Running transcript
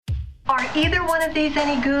Are either one of these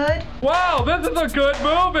any good? Wow, this is a good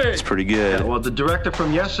movie. It's pretty good. Yeah, well, the director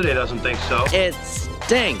from yesterday doesn't think so. It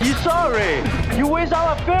stinks. You sorry? You waste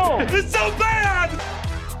all the film. It's so bad.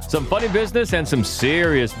 Some funny business and some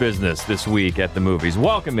serious business this week at the movies.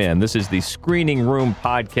 Welcome in. This is the Screening Room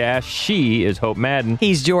Podcast. She is Hope Madden.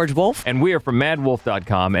 He's George Wolf. And we are from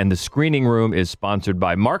madwolf.com, and the Screening Room is sponsored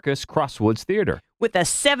by Marcus Crosswoods Theater. With a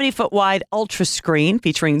 70-foot wide ultra screen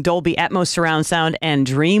featuring Dolby Atmos surround sound and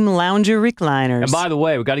Dream Lounger recliners. And by the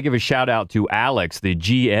way, we got to give a shout out to Alex, the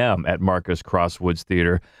GM at Marcus Crosswoods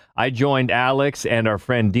Theater. I joined Alex and our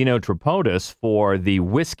friend Dino Tripodis for the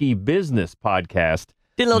Whiskey Business Podcast.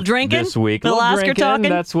 Did a little drinking this week. Little Oscar drinking. talking.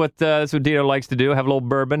 That's what Dino likes to do. Have a little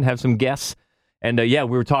bourbon, have some guests. And yeah,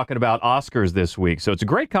 we were talking about Oscars this week. So it's a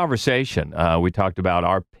great conversation. We talked about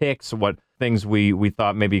our picks, what things we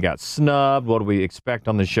thought maybe got snubbed, what do we expect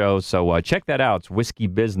on the show. So check that out. It's Whiskey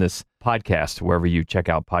Business Podcast, wherever you check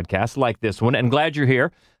out podcasts like this one. And glad you're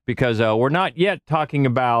here because we're not yet talking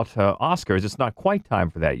about Oscars. It's not quite time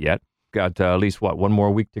for that yet. Got at least, one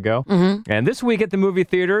more week to go. Mm-hmm. And this week at the movie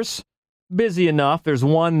theaters, busy enough. There's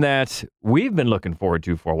one that we've been looking forward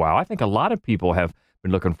to for a while. I think a lot of people have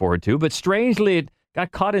been looking forward to, but strangely, it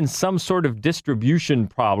got caught in some sort of distribution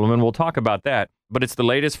problem, and we'll talk about that. But it's the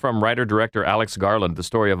latest from writer-director Alex Garland, the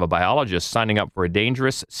story of a biologist signing up for a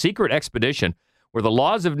dangerous, secret expedition where the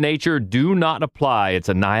laws of nature do not apply. It's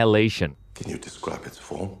Annihilation. Can you describe its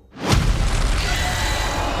form?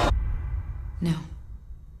 No.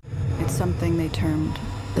 It's something they termed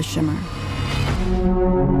the Shimmer.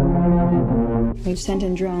 We've sent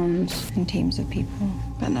in drones and teams of people,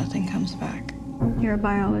 but nothing comes back. You're a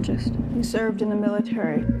biologist. You served in the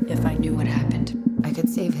military. If I knew what happened, I could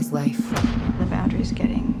save his life. The boundary's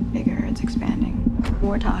getting bigger, it's expanding.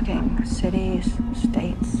 We're talking cities,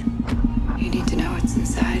 states. You need to know what's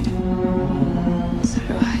inside. So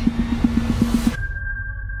do I.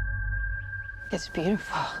 It's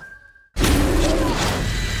beautiful.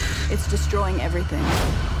 It's destroying everything.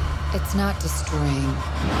 It's not destroying.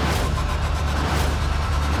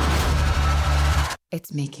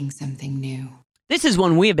 It's making something new. This is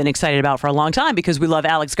one we have been excited about for a long time because we love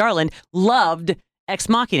Alex Garland, loved Ex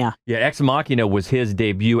Machina. Yeah, Ex Machina was his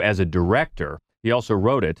debut as a director. He also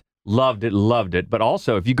wrote it, loved it. But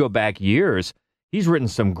also, if you go back years, he's written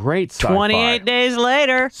some great sci-fi. 28 Days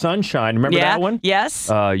Later. Sunshine, remember that one? Yes.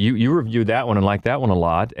 You reviewed that one and liked that one a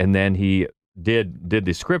lot. And then he did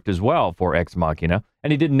the script as well for Ex Machina.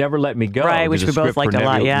 And he did Never Let Me Go. Right, which we both liked a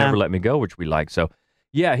lot, yeah. Never Let Me Go, which we like. So,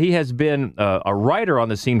 yeah, he has been a writer on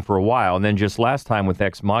the scene for a while. And then just last time with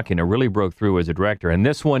Ex Machina really broke through as a director. And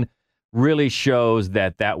this one really shows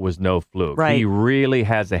that was no fluke. Right. He really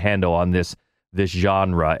has a handle on this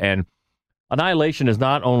genre. And Annihilation is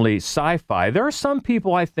not only sci-fi. There are some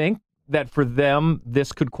people, I think, that for them,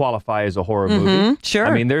 this could qualify as a horror movie. Sure.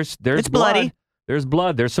 I mean, there's it's blood. bloody. There's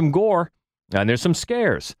blood. There's some gore. And there's some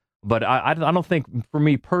scares. But I don't think, for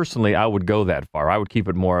me personally, I would go that far. I would keep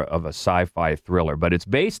it more of a sci-fi thriller. But it's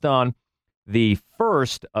based on the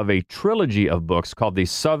first of a trilogy of books called the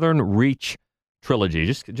Southern Reach Trilogy.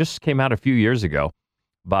 Just came out a few years ago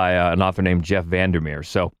by an author named Jeff Vandermeer.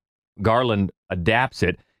 So Garland adapts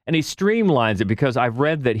it, and he streamlines it because I've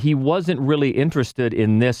read that he wasn't really interested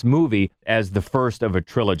in this movie as the first of a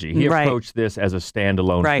trilogy. He approached this as a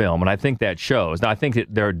standalone film, and I think that shows. Now, I think that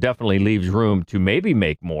there definitely leaves room to maybe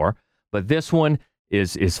make more, but this one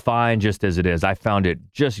is fine just as it is. I found it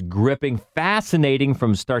just gripping, fascinating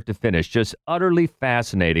from start to finish, just utterly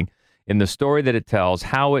fascinating in the story that it tells,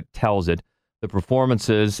 how it tells it, the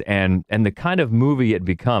performances, and the kind of movie it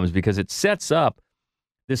becomes, because it sets up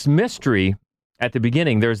this mystery. At the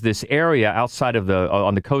beginning, there's this area outside of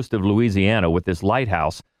on the coast of Louisiana with this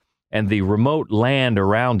lighthouse, and the remote land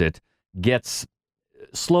around it gets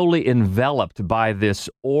slowly enveloped by this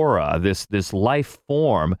aura, this life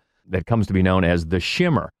form that comes to be known as the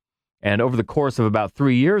Shimmer. And over the course of about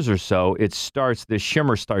 3 years or so, this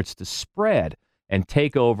Shimmer starts to spread and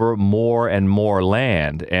take over more and more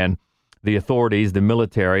land. And the authorities, the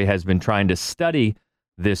military, has been trying to study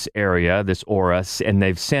this area, this aura, and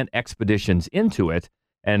they've sent expeditions into it,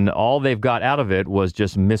 and all they've got out of it was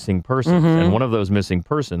just missing persons. And one of those missing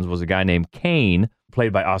persons was a guy named Kane,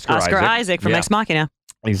 played by Oscar Isaac from Ex Machina.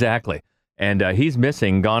 Exactly. And he's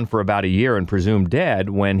missing, gone for about a year and presumed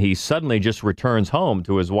dead, when he suddenly just returns home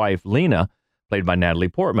to his wife, Lena, played by Natalie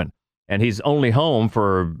Portman. And he's only home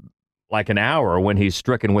for like an hour when he's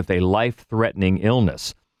stricken with a life-threatening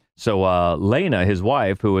illness. So Lena, his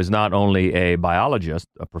wife, who is not only a biologist,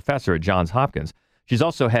 a professor at Johns Hopkins, she's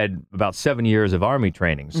also had about 7 years of Army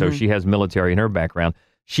training. So she has military in her background.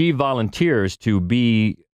 She volunteers to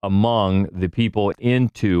be among the people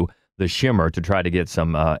into the shimmer to try to get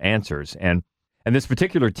some answers. And this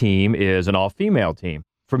particular team is an all-female team.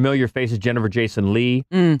 Familiar faces, Jennifer Jason Leigh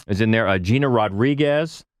is in there. Gina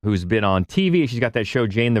Rodriguez, who's been on TV. She's got that show,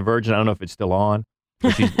 Jane the Virgin. I don't know if it's still on.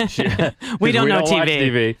 We don't know watch TV.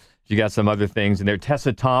 TV. She got some other things in there.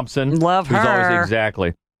 Tessa Thompson. Love her. Who's always,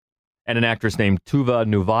 exactly. And an actress named Tuva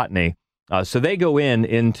Novotny. So they go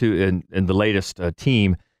into the latest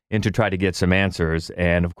team in to try to get some answers.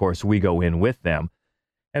 And, of course, we go in with them.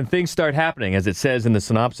 And things start happening. As it says in the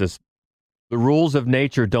synopsis, the rules of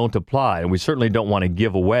nature don't apply. And we certainly don't want to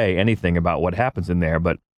give away anything about what happens in there.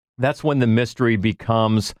 But that's when the mystery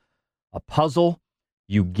becomes a puzzle.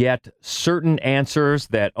 You get certain answers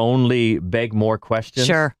that only beg more questions.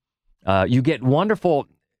 Sure. You get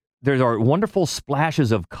there are wonderful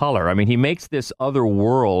splashes of color. I mean, he makes this other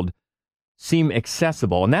world seem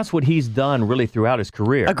accessible, and that's what he's done really throughout his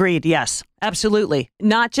career. Agreed. Yes, absolutely.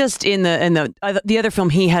 Not just in the other film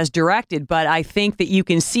he has directed, but I think that you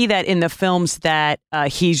can see that in the films that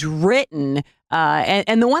he's written.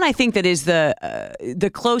 And the one I think that is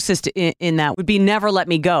the closest in that would be Never Let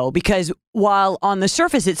Me Go, because while on the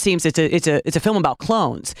surface it seems it's a film about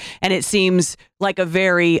clones, and it seems like a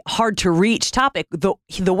very hard to reach topic,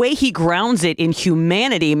 the way he grounds it in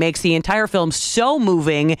humanity makes the entire film so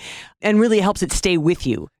moving and really helps it stay with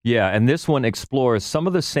you. Yeah, and this one explores some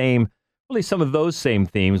of those same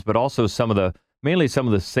themes, but also mainly some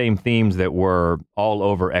of the same themes that were all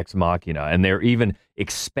over Ex Machina, and they're even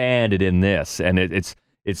expanded in this. And it's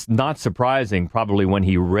not surprising, probably, when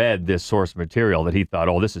he read this source material that he thought,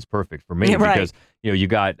 "Oh, this is perfect for me," Yeah, right. Because you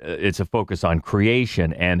got it's a focus on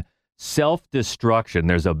creation and self-destruction.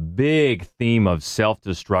 There's a big theme of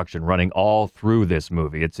self-destruction running all through this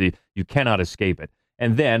movie. You cannot escape it.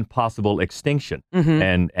 And then possible extinction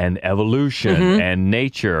and evolution and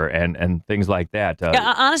nature and things like that.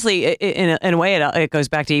 Honestly, in a way, it goes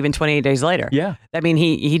back to even 28 Days Later. Yeah. I mean,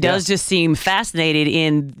 he does just seem fascinated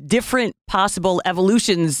in different possible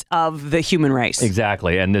evolutions of the human race.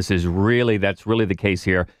 Exactly. And that's really the case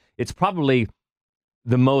here. It's probably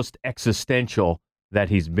the most existential that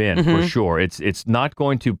he's been, for sure. It's not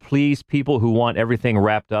going to please people who want everything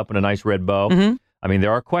wrapped up in a nice red bow. I mean,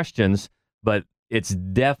 there are questions, but it's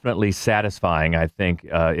definitely satisfying, I think,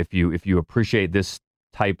 if you appreciate this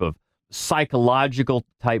type of psychological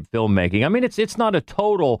type filmmaking. I mean, it's not a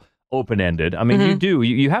total open-ended. I mean,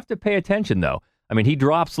 you have to pay attention, though. I mean, he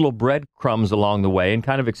drops little breadcrumbs along the way and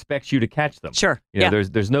kind of expects you to catch them. Sure.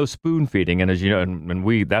 There's no spoon feeding, and as you know,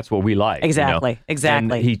 and that's what we like. Exactly.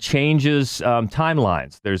 Exactly. And he changes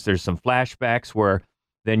timelines. There's some flashbacks where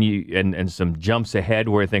then and some jumps ahead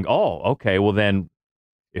where you think, oh, okay, well then,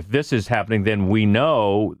 if this is happening, then we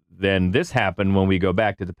know then this happened when we go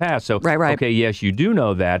back to the past. So, right. Okay, yes, you do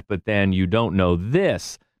know that, but then you don't know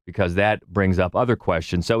this because that brings up other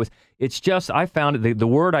questions. So it's just, I found the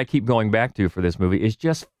word I keep going back to for this movie is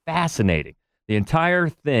just fascinating. The entire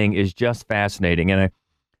thing is just fascinating. And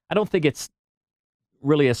I don't think it's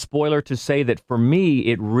really a spoiler to say that for me,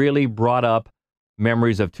 it really brought up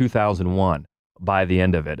memories of 2001 by the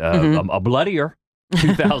end of it. A bloodier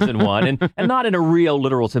 2001, and not in a real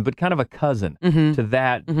literal sense, but kind of a cousin to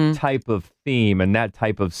that type of theme and that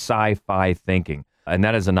type of sci-fi thinking. And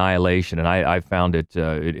that is Annihilation. And I found it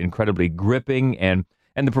incredibly gripping. And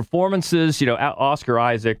the performances, Oscar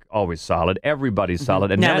Isaac, always solid. Everybody's solid.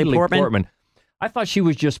 And Natalie Portman, I thought she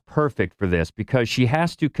was just perfect for this because she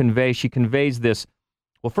conveys this,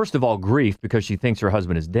 well, first of all, grief because she thinks her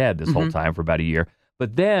husband is dead this whole time for about a year.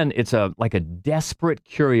 But then it's like a desperate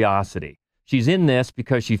curiosity. She's in this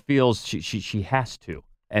because she feels she has to.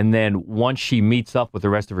 And then once she meets up with the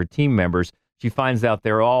rest of her team members, she finds out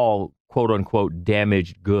they're all, quote unquote,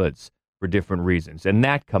 damaged goods for different reasons. And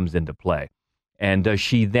that comes into play. And does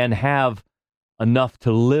she then have enough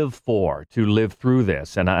to live through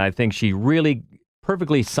this? And I think she really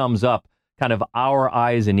perfectly sums up kind of our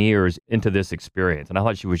eyes and ears into this experience. And I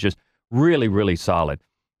thought she was just really, really solid.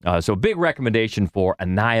 So big recommendation for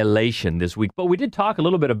Annihilation this week. But we did talk a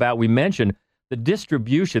little bit about, we mentioned the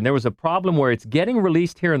distribution. There was a problem where it's getting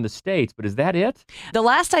released here in the States, but is that it? The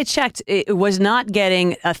last I checked, it was not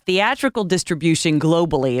getting a theatrical distribution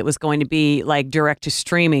globally. It was going to be like direct to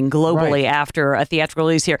streaming globally after a theatrical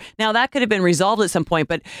release here. Now that could have been resolved at some point,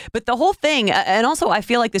 but the whole thing, and also I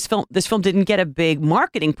feel like this film didn't get a big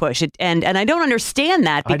marketing push, and I don't understand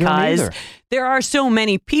that because there are so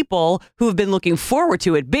many people who have been looking forward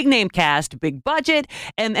to it. Big name cast, big budget,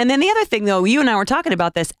 and then the other thing though, you and I were talking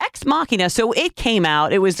about this, Ex Machina. So it came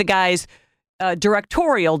out. It was the guy's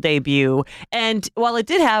directorial debut. And while it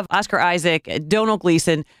did have Oscar Isaac, Domhnall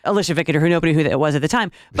Gleeson, Alicia Vikander, who nobody knew who that was at the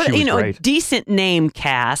time, but great. A decent name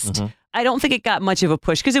cast. I don't think it got much of a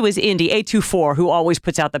push because it was indie, A24, who always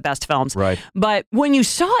puts out the best films. Right. But when you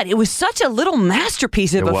saw it, it was such a little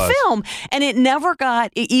masterpiece of a film, and it never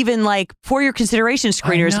got even like for your consideration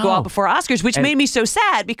screeners to go out before Oscars, which made me so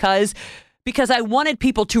sad because I wanted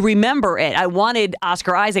people to remember it. I wanted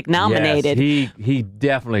Oscar Isaac nominated. Yes, he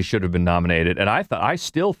definitely should have been nominated. And I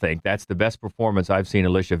still think that's the best performance I've seen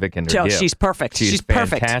Alicia Vikander give. She's perfect. She's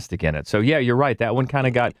fantastic in it. So yeah, you're right. That one kind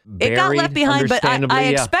of got buried. It got left behind, but I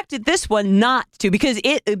expected this one not to because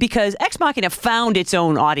Ex Machina found its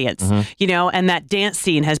own audience, and that dance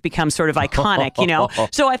scene has become sort of iconic,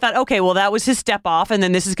 So I thought, okay, well, that was his step off, and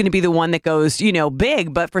then this is going to be the one that goes,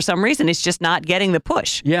 big. But for some reason, it's just not getting the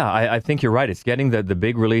push. Yeah, I think you're right. It's getting the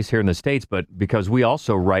big release here in the States, but because we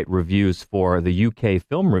also write reviews for the UK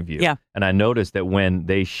Film Review. Yeah. And I noticed that when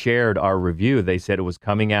they shared our review, they said it was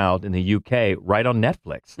coming out in the UK right on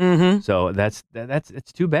Netflix. Mm-hmm. So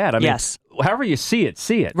it's too bad. I mean, however you see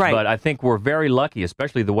it. Right. But I think we're very lucky,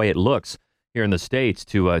 especially the way it looks here in the States,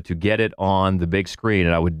 to get it on the big screen.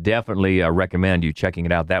 And I would definitely recommend you checking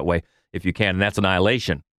it out that way if you can. And that's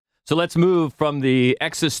Annihilation. So let's move from the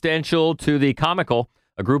existential to the comical.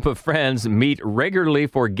 A group of friends meet regularly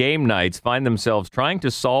for game nights, find themselves trying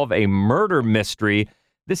to solve a murder mystery.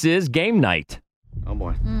 This is Game Night. Oh,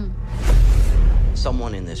 boy.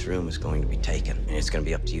 Someone in this room is going to be taken, and it's going to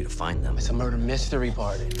be up to you to find them. It's a murder mystery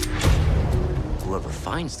party. Whoever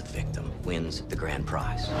finds the victim wins the grand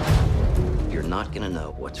prize. You're not going to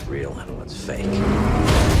know what's real and what's fake.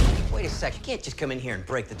 Wait a sec. You can't just come in here and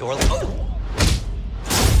break the door.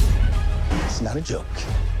 It's not a joke.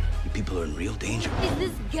 You people are in real danger. Is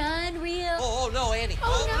this gun real? Oh, no, Annie.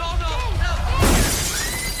 Oh, no.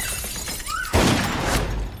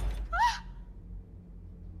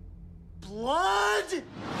 Blood!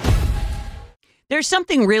 There's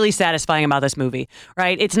something really satisfying about this movie,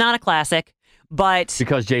 right? It's not a classic, but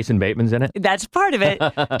because Jason Bateman's in it. That's part of it.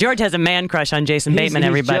 George has a man crush on Jason Bateman.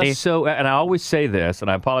 Everybody. Just so, and I always say this, and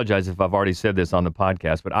I apologize if I've already said this on the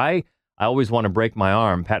podcast, but I always want to break my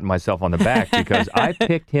arm patting myself on the back because I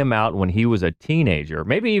picked him out when he was a teenager,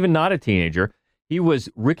 maybe even not a teenager. He was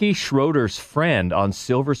Ricky Schroeder's friend on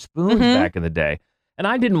Silver Spoons back in the day. And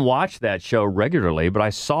I didn't watch that show regularly, but I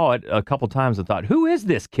saw it a couple times and thought, who is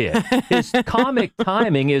this kid? His comic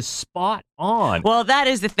timing is spot on. Well, that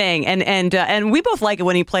is the thing. And we both like it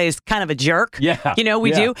when he plays kind of a jerk. Yeah.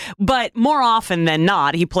 We do. But more often than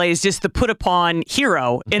not, he plays just the put upon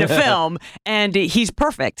hero in a film, and he's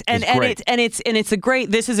perfect. And it's a great,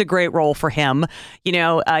 this is a great role for him.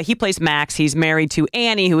 He plays Max. He's married to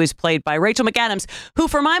Annie, who is played by Rachel McAdams, who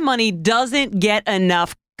for my money doesn't get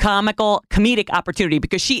enough comedic opportunity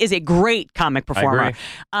because she is a great comic performer.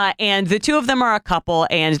 And the two of them are a couple,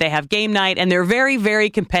 and they have game night, and they're very, very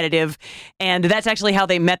competitive. And that's actually how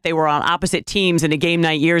they met. They were on opposite teams in a game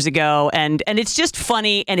night years ago. And it's just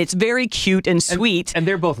funny, and it's very cute and sweet. And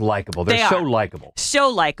they're both likable. They're so likable. So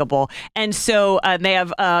likable. And so they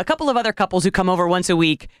have a couple of other couples who come over once a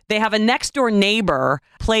week. They have a next door neighbor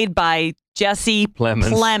played by Jesse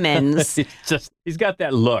Plemons. He's got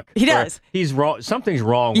that look. He does. He's wrong. Something's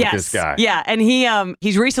wrong with this guy. Yeah, and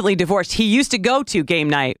he's recently divorced. He used to go to game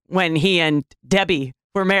night when he and Debbie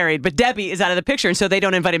were married, but Debbie is out of the picture, and so they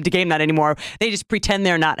don't invite him to game night anymore. They just pretend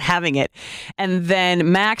they're not having it. And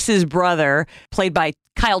then Max's brother, played by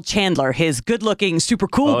Kyle Chandler, his good-looking, super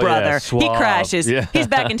cool brother, he crashes. Yeah. He's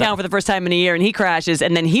back in town for the first time in a year, and he crashes,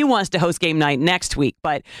 and then he wants to host game night next week,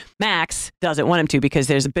 but Max doesn't want him to because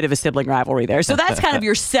there's a bit of a sibling rivalry there. So that's kind of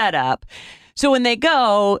your setup. So when they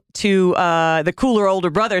go to the cooler older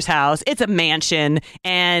brother's house, it's a mansion,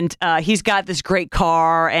 and he's got this great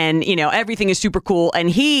car, and everything is super cool. And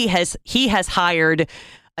he has hired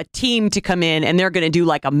a team to come in, and they're going to do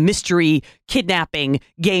like a mystery kidnapping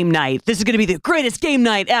game night. This is going to be the greatest game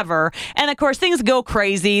night ever. And of course, things go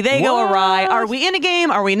crazy. They go awry. Are we in a game?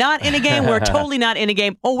 Are we not in a game? We're totally not in a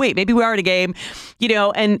game. Oh wait, maybe we are in a game.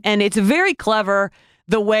 And it's very clever.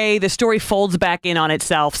 The way the story folds back in on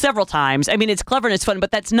itself several times. I mean, it's clever and it's fun,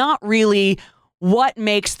 but that's not really what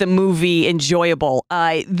makes the movie enjoyable.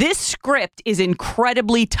 This script is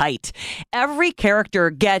incredibly tight. Every character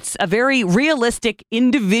gets a very realistic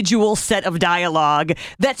individual set of dialogue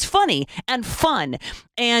that's funny and fun.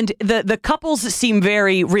 And the couples seem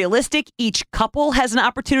very realistic. Each couple has an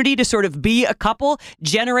opportunity to sort of be a couple,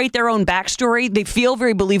 generate their own backstory. They feel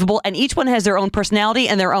very believable, and each one has their own personality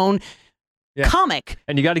and their own comic.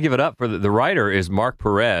 And you got to give it up for the writer is Mark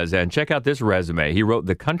Perez, and check out this resume. He wrote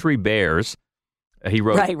The Country Bears. He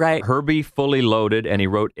wrote right. Herbie Fully Loaded, and he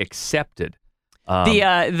wrote Accepted.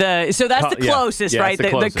 So that's the closest, right? The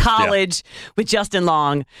closest, the college with Justin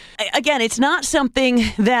Long. Again, it's not something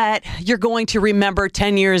that you're going to remember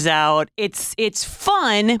 10 years out. It's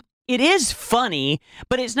fun. It is funny,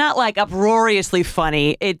 but it's not like uproariously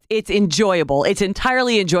funny. It's enjoyable. It's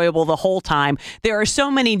entirely enjoyable the whole time. There are so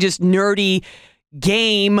many just nerdy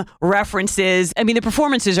game references. I mean, the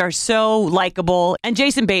performances are so likable. And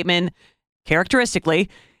Jason Bateman, characteristically,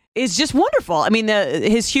 is just wonderful. I mean,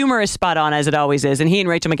 his humor is spot on, as it always is, and he and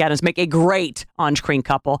Rachel McAdams make a great on-screen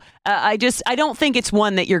couple. I don't think it's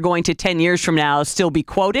one that you're going to 10 years from now still be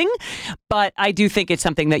quoting, but I do think it's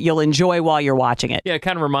something that you'll enjoy while you're watching it. Yeah, it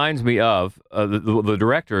kind of reminds me of the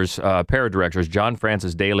directors, pair of directors, John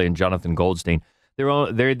Francis Daley and Jonathan Goldstein.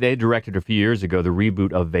 They directed a few years ago the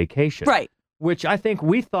reboot of Vacation. Right. Which I think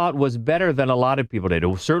we thought was better than a lot of people did.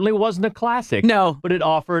 It certainly wasn't a classic. No. But it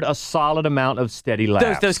offered a solid amount of steady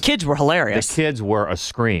laughs. Those kids were hilarious. The kids were a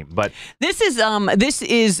scream. But this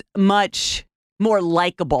is much more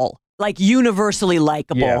likable, like universally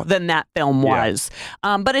likable than that film was.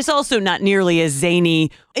 But it's also not nearly as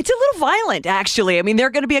zany. It's a little violent, actually. I mean, there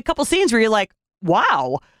are going to be a couple scenes where you're like,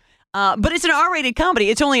 wow. But it's an R-rated comedy.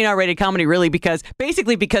 It's only an R-rated comedy, really, because Rachel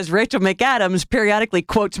McAdams periodically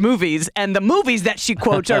quotes movies, and the movies that she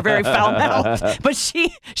quotes are very foul-mouthed. But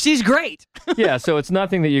she's great. Yeah, so it's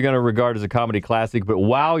nothing that you're going to regard as a comedy classic, but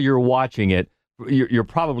while you're watching it, you're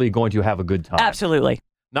probably going to have a good time. Absolutely.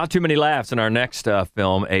 Not too many laughs in our next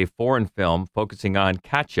film, a foreign film focusing on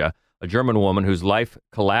Katja, a German woman whose life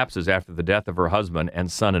collapses after the death of her husband and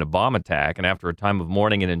son in a bomb attack, and after a time of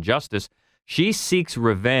mourning and injustice, she seeks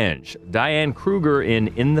revenge. Diane Kruger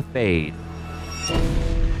in The Fade.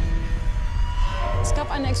 Es gab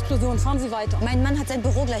eine Explosion. Fahren Sie weiter. Mein Mann hat sein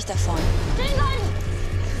Büro gleich da vorne.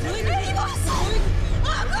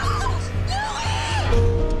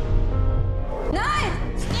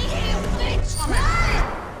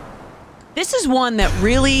 This is one that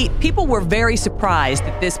really, people were very surprised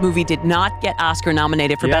that this movie did not get Oscar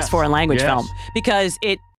nominated for Best Foreign Language Film, because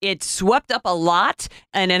it swept up a lot,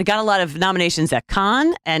 and it got a lot of nominations at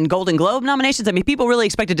Cannes and Golden Globe nominations. I mean, people really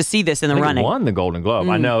expected to see this in the running. It won the Golden Globe.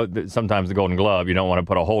 I know that sometimes the Golden Globe, you don't want to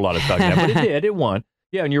put a whole lot of stuff in there, but it did. It won.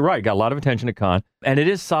 Yeah, and you're right. Got a lot of attention at Cannes, and it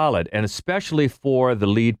is solid, and especially for the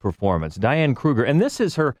lead performance, Diane Kruger. And this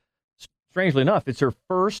is her, strangely enough, it's her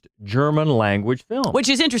first German language film. Which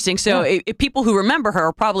is interesting. So if people who remember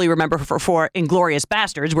her probably remember her for Inglourious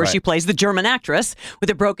Basterds, where she plays the German actress with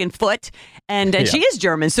a broken foot. And she is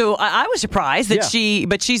German. So I was surprised that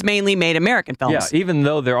she's mainly made American films. Yeah, even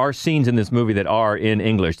though there are scenes in this movie that are in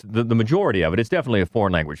English, the majority of it, it's definitely a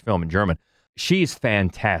foreign language film in German. She's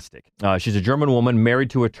fantastic. She's a German woman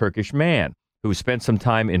married to a Turkish man who spent some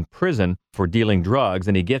time in prison for dealing drugs,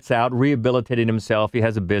 and he gets out, rehabilitating himself. He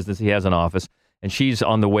has a business, he has an office, and she's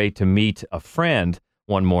on the way to meet a friend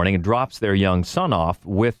one morning and drops their young son off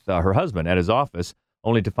with her husband at his office,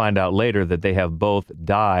 only to find out later that they have both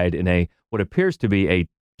died in what appears to be a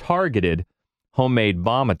targeted homemade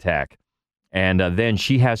bomb attack. And then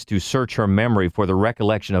she has to search her memory for the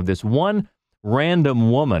recollection of this one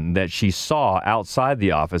random woman that she saw outside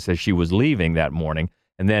the office as she was leaving that morning,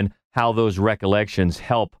 and then how those recollections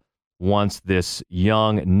help once this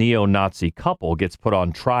young neo-Nazi couple gets put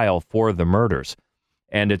on trial for the murders.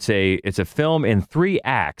 And it's a film in 3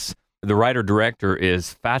 acts. The writer-director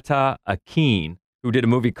is Fatah Akin, who did a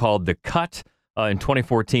movie called The Cut in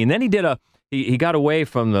 2014. Then he got away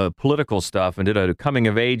from the political stuff and did a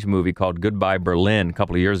coming-of-age movie called Goodbye Berlin a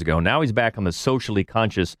couple of years ago. Now he's back on the socially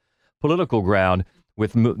conscious political ground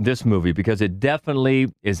with this movie, because it definitely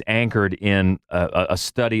is anchored in a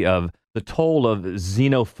study of the toll of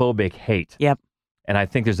xenophobic hate. Yep. And I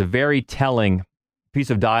think there's a very telling piece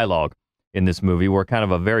of dialogue in this movie where kind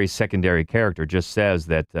of a very secondary character just says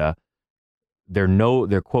that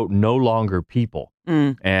they're quote, no longer people.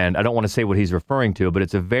 And I don't want to say what he's referring to, but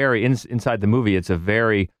it's a very, inside the movie, it's a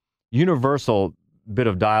very universal bit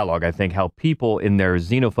of dialogue, I think, how people in their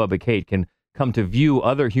xenophobic hate can come to view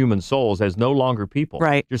other human souls as no longer people,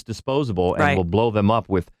 just disposable, and will blow them up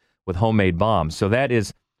with homemade bombs. So that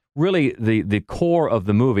is really the core of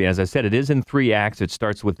the movie. As I said, it is in 3 acts. It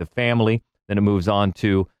starts with the family, then it moves on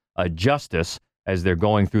to justice as they're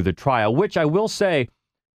going through the trial, which I will say,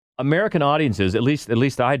 American audiences, at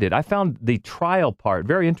least I did, I found the trial part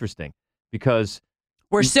very interesting, because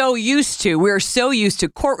we're so used to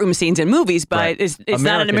courtroom scenes in movies, but it's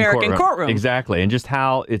not an American courtroom. Exactly. And just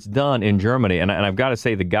how it's done in Germany. And I've got to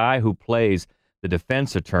say, the guy who plays the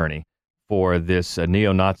defense attorney for this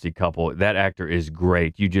neo-Nazi couple, that actor is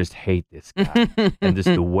great. You just hate this guy. And just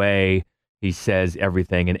the way he says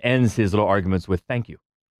everything and ends his little arguments with, thank you.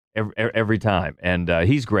 every time, and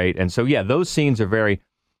he's great. And so, yeah, those scenes are very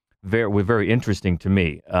interesting to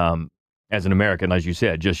me as an American, as you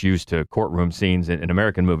said, just used to courtroom scenes in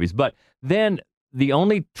American movies. But then the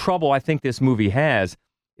only trouble I think this movie has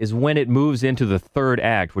is when it moves into the third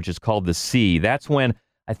act, which is called The Sea. That's when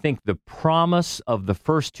I think the promise of the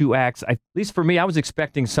first two acts, at least for me, I was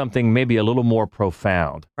expecting something maybe a little more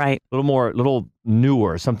profound. Right. A little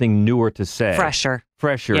newer, something newer to say. Fresher,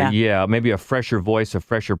 yeah. Maybe a fresher voice, a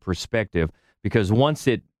fresher perspective. Because once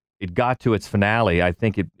it got to its finale, I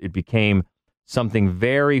think it became something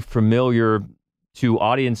very familiar to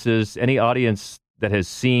audiences, any audience that has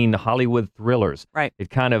seen Hollywood thrillers. Right. It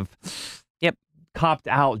kind of copped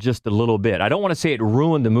out just a little bit. I don't want to say it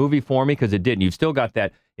ruined the movie for me, because it didn't. You've still got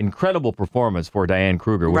that incredible performance for Diane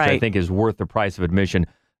Kruger, which I think is worth the price of admission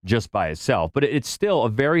just by itself. But it's still a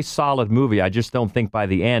very solid movie. I just don't think by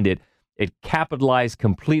the end it capitalized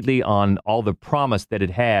completely on all the promise that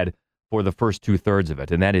it had for the first 2/3 of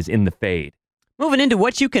it, and that is In the Fade. Moving into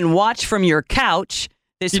what you can watch from your couch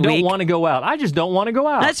this week. You don't want to go out. I just don't want to go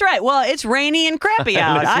out. That's right. Well, it's rainy and crappy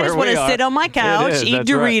out. I just want to sit on my couch, eat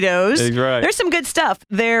Doritos. That's right. There's some good stuff.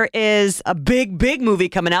 There is a big movie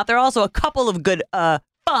coming out. There are also a couple of good,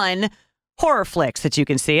 fun horror flicks that you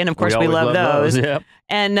can see, and of course we love those. Yep.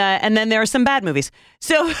 And then there are some bad movies.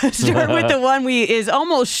 So start with the one is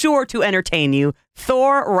almost sure to entertain you: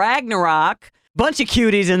 Thor Ragnarok. Bunch of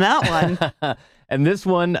cuties in that one. And this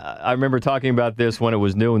one, I remember talking about this when it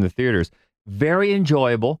was new in the theaters. Very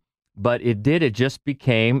enjoyable, but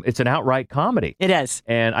it's an outright comedy. It is.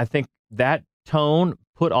 And I think that tone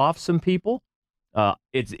put off some people.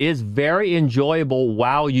 It is very enjoyable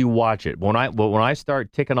while you watch it. When I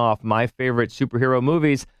start ticking off my favorite superhero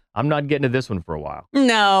movies, I'm not getting to this one for a while.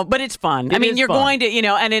 No, but it's fun. You're going to,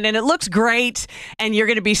 and it looks great, and you're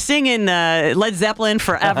going to be singing Led Zeppelin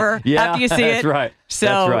forever after you see it. That's right.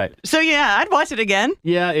 That's right. So yeah, I'd watch it again.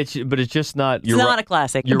 Yeah, but it's just not. It's not a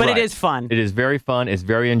classic, but it is fun. It is very fun. It's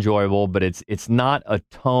very enjoyable, but it's not a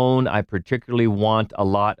tone I particularly want a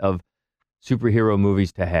lot of superhero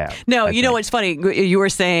movies to have. No, you know what's funny? You were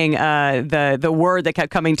saying the word that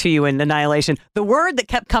kept coming to you in Annihilation. The word that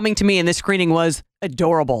kept coming to me in this screening was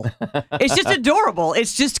adorable. It's just adorable.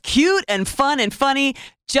 It's just cute and fun and funny,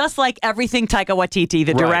 just like everything Taika Waititi,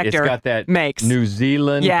 the director, it's got that makes. New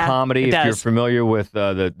Zealand comedy. If does. You're familiar with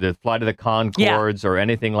the Flight of the Conchords or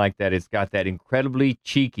anything like that, it's got that incredibly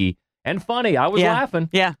cheeky and funny. I was laughing.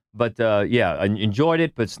 Yeah. But I enjoyed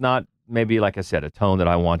it, but it's not, maybe, like I said, a tone that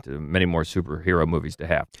I want many more superhero movies to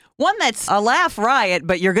have. One that's a laugh riot,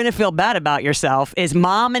 but you're going to feel bad about yourself, is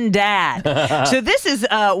Mom and Dad. So this is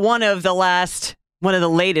one of the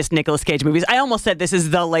latest Nicolas Cage movies. I almost said this is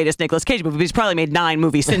the latest Nicolas Cage movie. He's probably made 9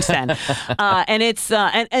 movies since then. And it's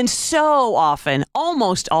and so often,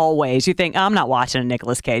 almost always, you think, I'm not watching a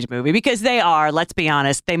Nicolas Cage movie, because they are, let's be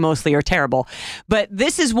honest, they mostly are terrible. But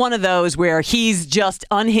this is one of those where he's just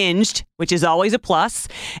unhinged, which is always a plus.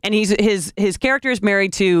 And his character is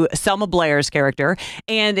married to Selma Blair's character.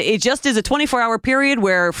 And it just is a 24-hour period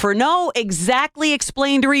where, for no exactly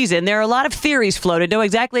explained reason, there are a lot of theories floated, no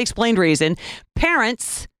exactly explained reason,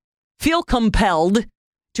 parents feel compelled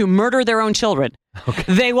to murder their own children.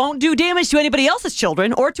 Okay. They won't do damage to anybody else's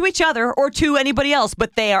children or to each other or to anybody else,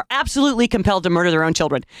 but they are absolutely compelled to murder their own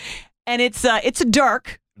children. And it's a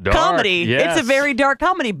dark comedy. Yes. It's a very dark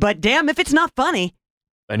comedy, but damn if it's not funny.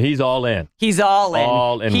 And he's all in. He's all in.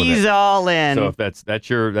 All in. He's all in. So if that's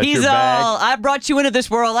your bag. I brought you into this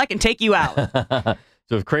world. I can take you out.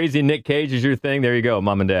 So if crazy Nick Cage is your thing, there you go,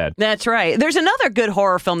 Mom and Dad. That's right. There's another good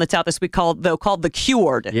horror film that's out this week called The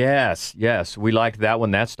Cured. Yes. We liked that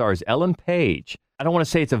one. That stars Ellen Page. I don't want to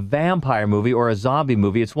say it's a vampire movie or a zombie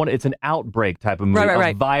movie. It's an outbreak type of movie,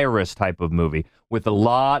 a virus type of movie with a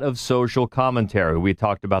lot of social commentary. We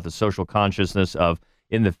talked about the social consciousness of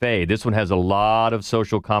In the Fade. This one has a lot of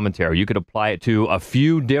social commentary. You could apply it to a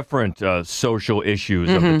few different social issues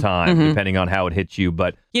of the time, depending on how it hits you.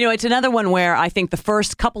 But it's another one where I think the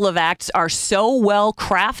first couple of acts are so well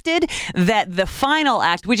crafted that the final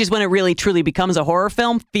act, which is when it really truly becomes a horror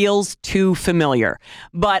film, feels too familiar.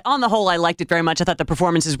 But on the whole, I liked it very much. I thought the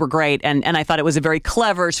performances were great, and I thought it was a very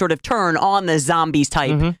clever sort of turn on the zombies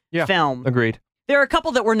type film. Agreed. There are a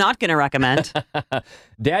couple that we're not going to recommend.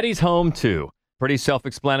 Daddy's Home 2. Pretty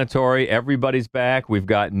self-explanatory. Everybody's back. We've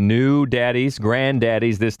got new daddies,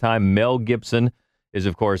 granddaddies this time. Mel Gibson is,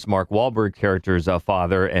 of course, Mark Wahlberg character's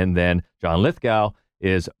father, and then John Lithgow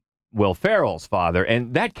is Will Ferrell's father.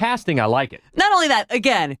 And that casting, I like it. Not only that,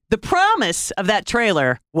 again, the promise of that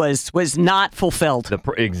trailer was not fulfilled.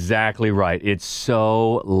 Exactly right. It's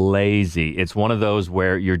so lazy. It's one of those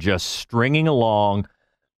where you're just stringing along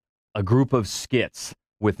a group of skits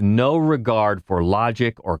with no regard for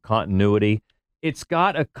logic or continuity. It's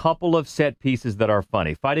got a couple of set pieces that are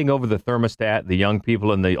funny. Fighting over the thermostat, the young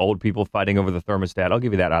people and the old people fighting over the thermostat. I'll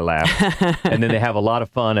give you that. I laughed. And then they have a lot of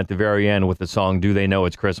fun at the very end with the song, Do They Know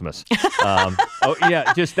It's Christmas? That's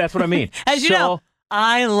what I mean. As you know,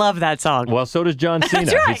 I love that song. Well, so does John Cena.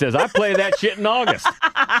 That's right. He says, I play that shit in August.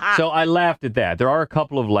 So I laughed at that. There are a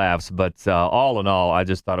couple of laughs, but all in all, I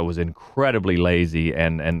just thought it was incredibly lazy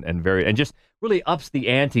and just really ups the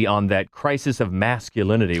ante on that crisis of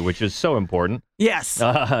masculinity, which is so important. Yes.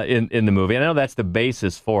 In the movie. I know that's the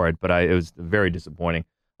basis for it, but it was very disappointing.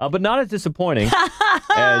 But not as disappointing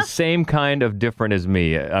as Same Kind of Different as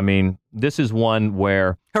Me. I mean, this is one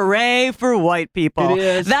where... Hooray for white people. It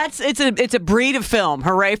is. It's a breed of film.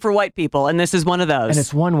 Hooray for white people. And this is one of those. And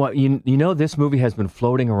it's one, this movie has been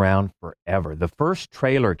floating around forever. The first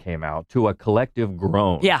trailer came out to a collective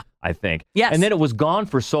groan. Yeah. I think. Yes. And then it was gone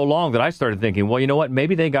for so long that I started thinking, well, you know what?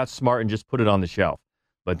 Maybe they got smart and just put it on the shelf.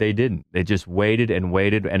 But they didn't. They just waited and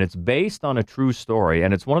waited. And it's based on a true story.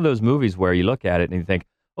 And it's one of those movies where you look at it and you think,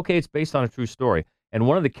 okay, it's based on a true story. And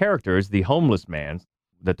one of the characters, the homeless man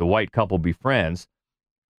that the white couple befriends,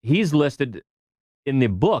 he's listed in the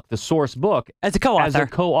book, the source book, as a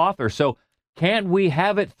co-author. So can't we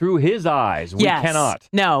have it through his eyes? We cannot.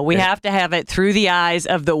 No, we have to have it through the eyes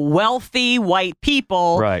of the wealthy white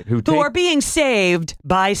people who are being saved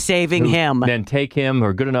by saving him. Then take him,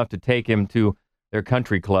 or good enough to take him to their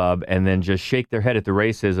country club and then just shake their head at the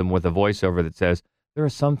racism with a voiceover that says, there are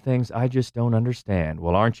some things I just don't understand.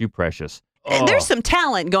 Well, aren't you precious? Oh. There's some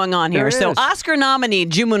talent going on here. There So is. Oscar nominee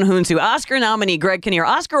Jumun Hunsu, Oscar nominee Greg Kinnear,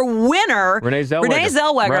 Oscar winner Renee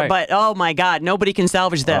Zellweger. Right. But oh my God, nobody can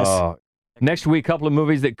salvage this. Next week, a couple of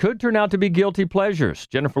movies that could turn out to be guilty pleasures.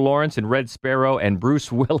 Jennifer Lawrence in Red Sparrow and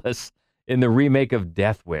Bruce Willis in the remake of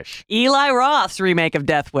Death Wish. Eli Roth's remake of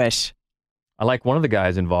Death Wish. I like one of the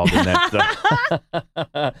guys involved in that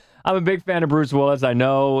stuff. I'm a big fan of Bruce Willis. I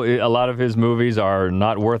know a lot of his movies are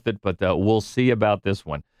not worth it, but we'll see about this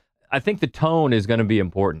one. I think the tone is going to be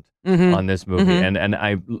important on this movie. And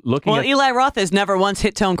I'm looking at... Eli Roth has never once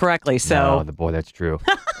hit tone correctly, so... No, boy, that's true.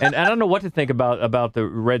 And I don't know what to think about the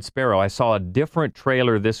Red Sparrow. I saw a different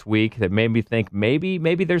trailer this week that made me think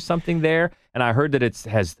maybe there's something there. And I heard that it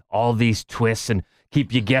has all these twists and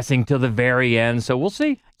keep you guessing till the very end. So we'll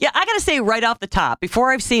see. Yeah, I got to say right off the top,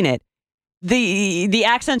 before I've seen it, the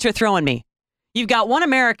accents are throwing me. You've got one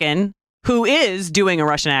American who is doing a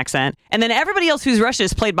Russian accent, and then everybody else who's Russian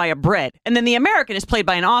is played by a Brit, and then the American is played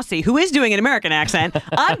by an Aussie who is doing an American accent.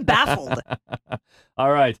 I'm baffled.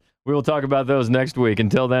 All right. We will talk about those next week.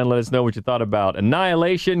 Until then, let us know what you thought about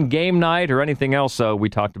Annihilation, Game Night, or anything else we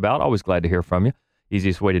talked about. Always glad to hear from you.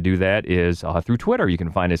 Easiest way to do that is through Twitter. You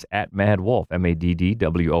can find us at MaddWolf,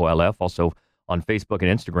 MaddWolf. Also on Facebook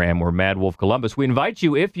and Instagram, we're Mad Wolf Columbus. We invite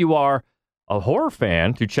you, if you are a horror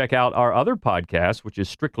fan, to check out our other podcast, which is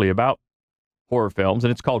strictly about horror films,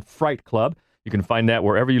 and it's called Fright Club. You can find that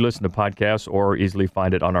wherever you listen to podcasts, or easily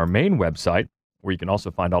find it on our main website, where you can also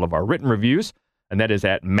find all of our written reviews, and that is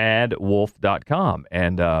at maddwolf.com.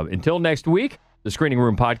 And until next week, the Screening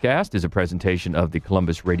Room Podcast is a presentation of the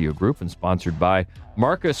Columbus Radio Group and sponsored by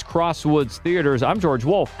Marcus Crosswoods Theaters. I'm George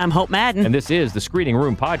Wolf. I'm Hope Madden. And this is the Screening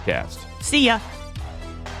Room Podcast. See ya.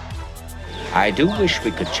 I do wish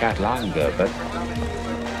we could chat longer, but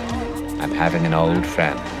I'm having an old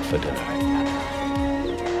friend for dinner.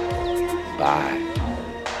 Bye.